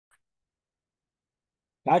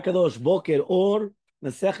Kadosh Boker or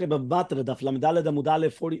Masechet Batra Daf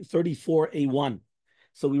Amud 34a1.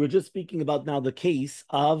 So we were just speaking about now the case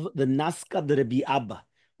of the Naska de Rabbi Abba.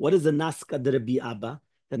 What is the Naska de Rabbi Abba?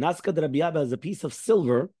 The Naska de Rabbi Abba is a piece of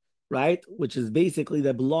silver, right? Which is basically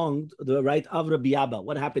that belonged the right of Rabbi Abba.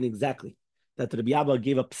 What happened exactly? That Rabbi Abba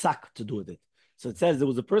gave a psak to do with it. So it says there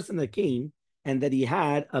was a person that came and that he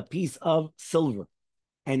had a piece of silver,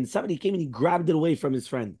 and somebody came and he grabbed it away from his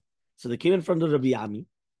friend. So they came in front of Rabbi Ami,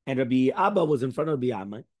 and Rabbi Abba was in front of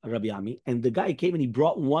Rabbi Ami, and the guy came and he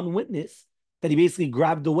brought one witness that he basically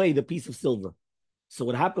grabbed away the piece of silver. So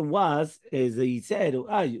what happened is he said,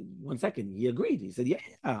 1 second, he agreed. He said, yeah,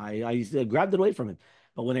 I grabbed it away from him.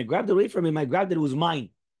 But when I grabbed it away from him, I grabbed it was mine.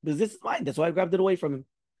 Because this is mine. That's why I grabbed it away from him.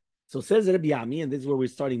 So says Rabbi Ami, and this is where we're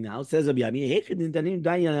starting now. Says Rabbi Ami, how are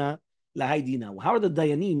the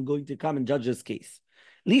Dayanim going to come and judge this case?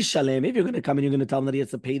 Shalom, if you're going to come and you're going to tell him that he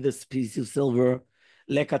has to pay this piece of silver,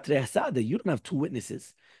 you don't have two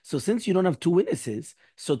witnesses. So since you don't have two witnesses,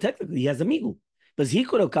 so technically he has a migu. Because he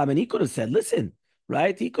could have come and he could have said, listen,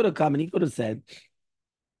 right? He could have come and he could have said,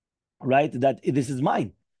 right, that this is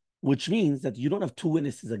mine, which means that you don't have two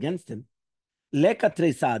witnesses against him.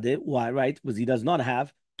 Why, right? Because he does not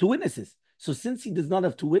have two witnesses. So since he does not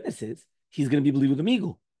have two witnesses, he's going to be believed with the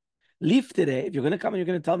migu. Leave today, if you're going to come and you're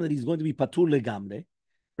going to tell him that he's going to be patur legamre,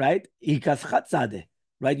 right?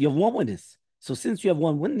 Right? You have one witness. So since you have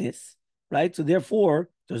one witness, right? So therefore,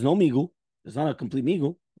 there's no migu. There's not a complete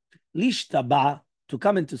migu. Lishtaba, to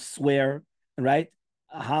come and to swear, right?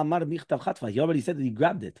 He already said that he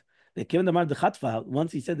grabbed it. They came to the chatfa.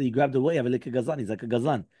 Once he said that he grabbed it away, like a gazlan. He's like a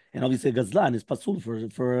gazlan, and obviously a gazlan is pasul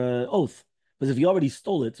for oath. Because if he already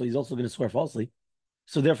stole it, so he's also going to swear falsely.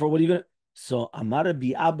 So therefore, what are you going to? So Amar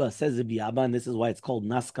Rabbi Abba says Rabbi Abba, and this is why it's called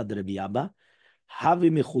Naska de Rabbi Abba.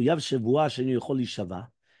 Havi mechuyav shevua shenu yechol lishava.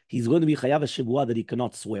 He's going to be chayav a shevua that he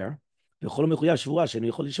cannot swear. V'chol mechuyav shevua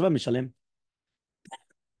shenu yechol lishava mishalem.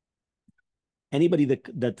 Anybody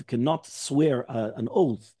that cannot swear an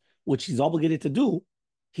oath, which he's obligated to do,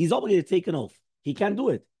 he's obligated to take an oath. He can't do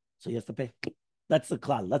it, so he has to pay. That's the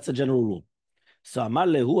klal. That's the general rule. So Amar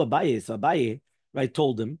lehu Abaye. So Abaye, right,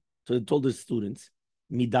 told his students,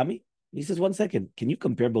 midami. He says, 1 second, can you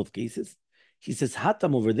compare both cases? He says,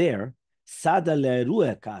 hatam over there, sada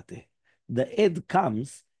leruekate. The ed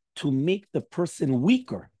comes to make the person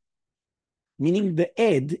weaker, meaning the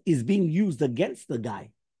ed is being used against the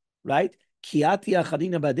guy, right? Kiati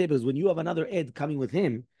achadina bade, because when you have another ed coming with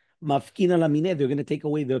him, mafkina lamine, they're going to take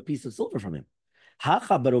away the piece of silver from him.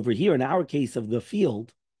 Hacha, but over here in our case of the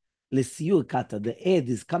field, lesiukata, the ed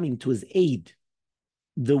is coming to his aid.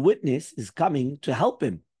 The witness is coming to help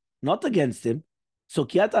him, not against him. So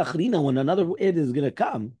kiata achrina, when another ed is going to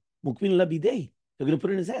come, mukmin labidei, they're going to put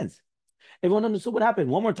it in his hands. Everyone understood what happened.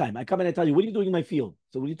 One more time. I come and I tell you, what are you doing in my field?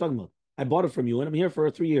 So what are you talking about? I bought it from you and I'm here for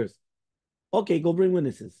 3 years. Okay, go bring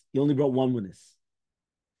witnesses. You only brought one witness.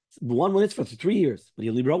 One witness for 3 years, but he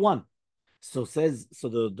only brought one. So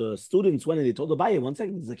the students went and they told the buyer, 1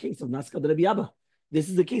 second, this is the case of Naska de Rabbi Abba. This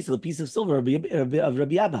is the case of a piece of silver of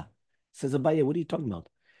Rabbi Abba. Says Abaye, what are you talking about?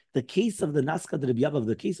 The case of the Naska de Rabbi Abba,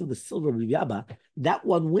 the case of the silver of Rabbi Abba, that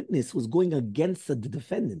one witness was going against the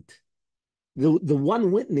defendant. The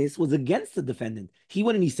one witness was against the defendant. He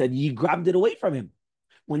went and he said, you grabbed it away from him.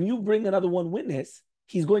 When you bring another one witness,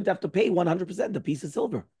 he's going to have to pay 100% the piece of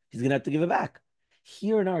silver. He's going to have to give it back.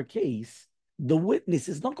 Here in our case, the witness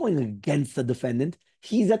is not going against the defendant.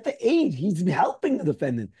 He's at the aid. He's helping the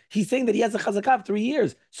defendant. He's saying that he has a chazakah of 3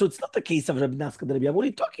 years. So it's not the case of Rabbi Naska de Rabbi Abba. What are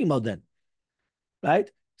you talking about then?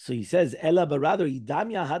 Right? So he says, Ella, but rather,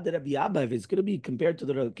 Idamya had Rabbi Abba, if it's going to be compared to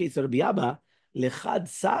the case of Rabbi Abba, Lechad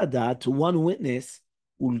Sada, to one witness,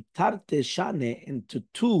 Ultarte Shane, into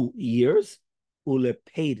 2 years,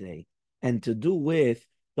 Ulepere, and to do with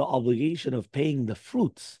the obligation of paying the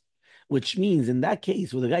fruits, which means in that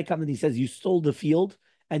case, where the guy comes and he says, you stole the field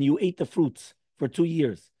and you ate the fruits for 2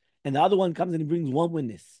 years, and the other one comes and he brings one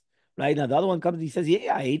witness, right? Now the other one comes and he says,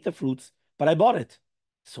 yeah, I ate the fruits, but I bought it.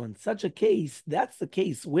 So in such a case, that's the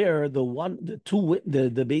case where the one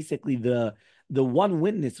one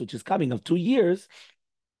witness which is coming of 2 years,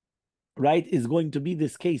 right, is going to be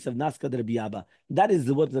this case of Naska de Rabbi Abba. That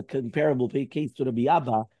is what the comparable case to Rabbi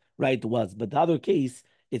Abba, right, was. But the other case,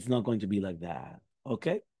 it's not going to be like that.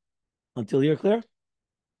 Okay? Until you're clear?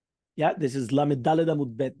 Yeah, this is Lamed Daled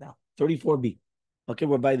Amud Bet now, 34b. Okay,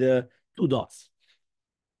 we're by the 2 dots.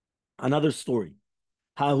 Another story.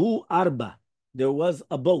 Hahu Arba. There was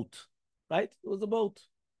a boat, right? It was a boat,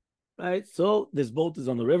 right? So this boat is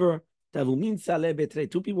on the river.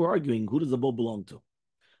 2 people were arguing, who does the boat belong to?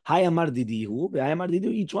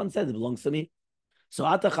 Each one said it belongs to me. So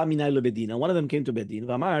Atacha minay lebedina. One of them came to Bedin.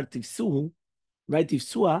 V'amar tifsuhu, right?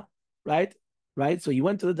 Tifsua, right? Right. So he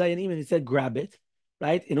went to the Dayanim and he said, grab it,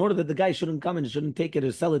 right? In order that the guy shouldn't come and shouldn't take it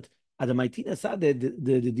or sell it. Adamaitina sade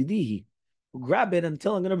the didihi. Grab it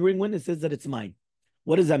until I'm going to bring witnesses that it's mine.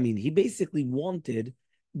 What does that mean? He basically wanted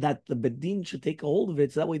that the Bedin should take a hold of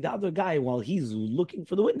it so that way the other guy, while he's looking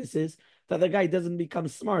for the witnesses, the other guy doesn't become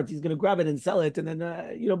smart. He's going to grab it and sell it, and then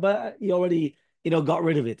but he already got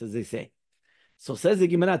rid of it, as they say. So says the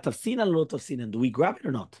Gemara, tafsinan lo tafsinan. Do we grab it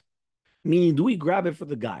or not? Meaning, do we grab it for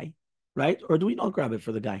the guy, right, or do we not grab it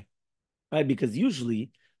for the guy, right? Because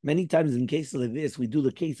usually, many times in cases like this, we do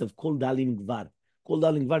the case of kol dalim gvar. Kol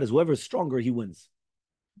dalim gvar is whoever is stronger, he wins.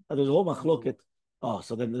 There's a whole machloket. Oh,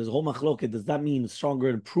 so then there's a whole machloket. Does that mean stronger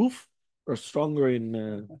in proof or stronger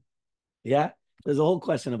in? Yeah, there's a whole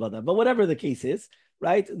question about that. But whatever the case is,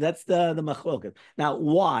 right? That's the machloket. Now,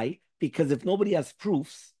 why? Because if nobody has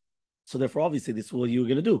proofs, so therefore, obviously, this is what you're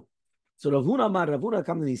going to do. So Ravuna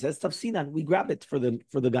comes and he says, "Tafsinan, we grab it for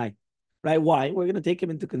the guy, right? Why? We're going to take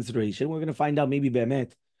him into consideration. We're going to find out maybe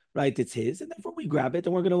be'emet, right? It's his, and therefore we grab it,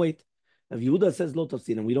 and we're going to wait." If Yehuda says lo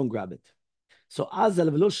tafsinan, we don't grab it. So Azal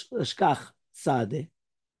v'lo shkach sade.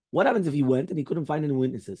 What happens if he went and he couldn't find any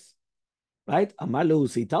witnesses? Right? Amar lehu,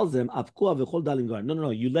 so he tells them, "Apkua v'chol dalim gar." No,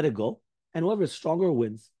 you let it go, and whoever is stronger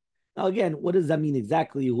wins. Now again, what does that mean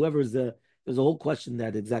exactly? Whoever's there's a whole question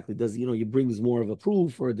that exactly does he brings more of a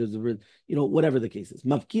proof or does whatever the case is.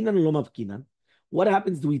 Mafkinan or lo mafkinan. What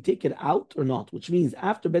happens? Do we take it out or not? Which means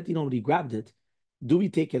after Betin already grabbed it, do we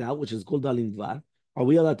take it out, which is called dalim dvar? Are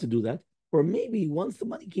we allowed to do that? Or maybe once the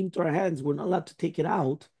money came to our hands, we're not allowed to take it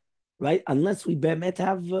out, right? Unless we be'emet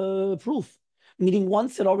have proof. Meaning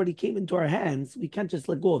once it already came into our hands, we can't just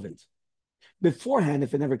let go of it. Beforehand,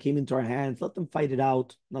 if it never came into our hands, let them fight it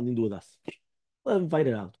out. Nothing to do with us. Let them fight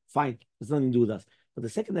it out. Fine. It's nothing to do with us. But the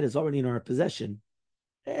second that it's already in our possession,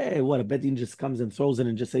 what, a Bedin just comes and throws it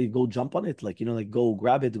and just say, go jump on it? Like go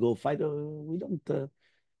grab it, go fight it. We don't,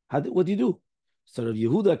 what do you do? So Rav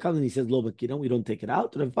Yehuda comes and he says, lo mapkina, we don't take it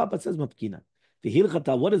out. Rav Papa says, mapkina.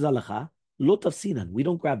 V'hilchata, what is halacha? Lo tafsinan, we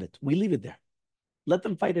don't grab it. We leave it there. Let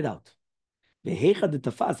them fight it out. But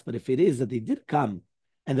if it is that they did come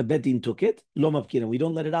and the Bedin took it, lo mapkina, we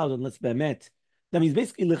don't let it out unless be'emet. That means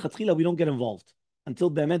basically lechatchila, we don't get involved until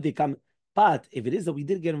be'emet they come. But if it is that we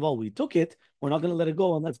did get involved, we took it, we're not going to let it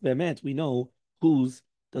go unless be'emet we know whose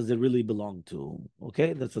does it really belong to.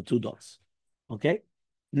 Okay, that's the two dots. Okay,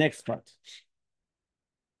 next part.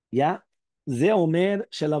 Yeah, ze omer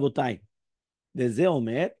shel avotai. The ze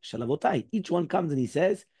omer shel avotai. Each one comes and he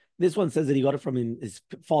says, this one says that he got it from his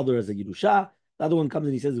father as a Yerusha. The other one comes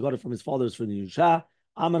and he says he got it from his father as from the Yerusha.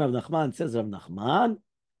 Amar Rav Nachman says Rav Nachman,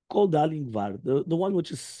 Kol dalim gvar. The one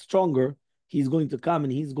which is stronger, he's going to come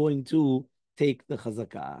and he's going to take the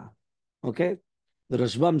chazakah. Okay? The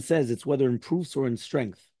Rashbam says it's whether in proofs or in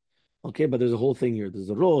strength. Okay, but there's a whole thing here. There's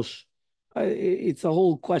a rosh. It's a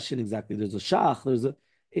whole question exactly. There's a shach.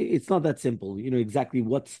 It's not that simple. Exactly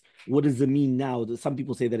what does it mean now? Some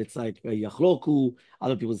people say that it's like yachloku.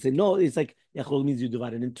 Other people say no. It's like yachlok means you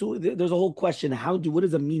divide it in two. There's a whole question. What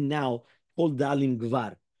does it mean now? Kol dalim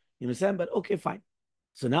gvar. You understand? But okay, fine.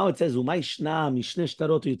 So now it says umay shna mishne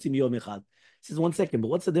shtarot yotzim yom echad. It says 1 second, but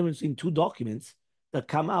what's the difference between two documents that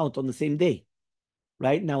come out on the same day?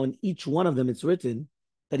 Right now, in each one of them, it's written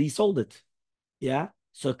that he sold it. Yeah.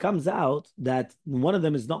 So it comes out that one of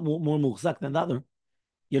them is not more muhzak than the other.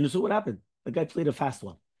 You understand what happened? The guy played a fast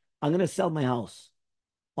one. I'm going to sell my house.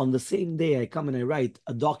 On the same day, I come and I write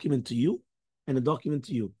a document to you and a document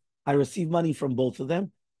to you. I receive money from both of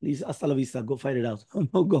them. Please, hasta la vista, go fight it out.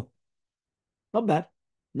 No, go. Not bad.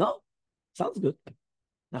 No, sounds good.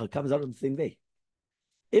 Now it comes out on the same day.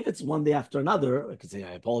 If it's one day after another, I could say,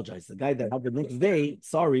 I apologize. The guy that had the next day,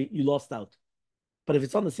 sorry, you lost out. But if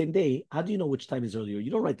it's on the same day, how do you know which time is earlier? You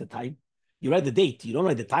don't write the time. You write the date. You don't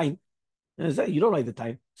write the time. You don't write the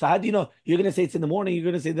time. So how do you know? You're going to say it's in the morning. You're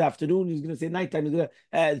going to say the afternoon. You're going to say nighttime. You're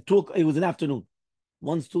going to, it was an afternoon.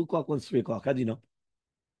 One's 2 o'clock, one's 3 o'clock. How do you know?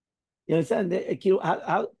 You understand?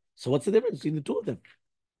 So what's the difference between the two of them?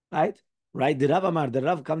 Right? The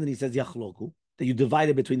Rav comes and he says yachloku, that you divide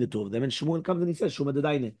it between the two of them. And Shmuel comes and he says shuma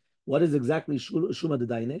dedaine. What is exactly shuma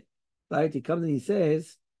dedaine? Right? He comes and he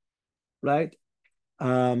says, right?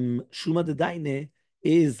 Shuma dedaine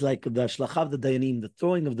is like the shlachav the dayanim, the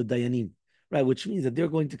throwing of the dayanim, right? Which means that they're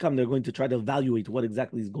going to come, they're going to try to evaluate what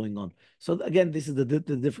exactly is going on. So again, this is the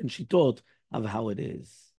different shitot of how it is.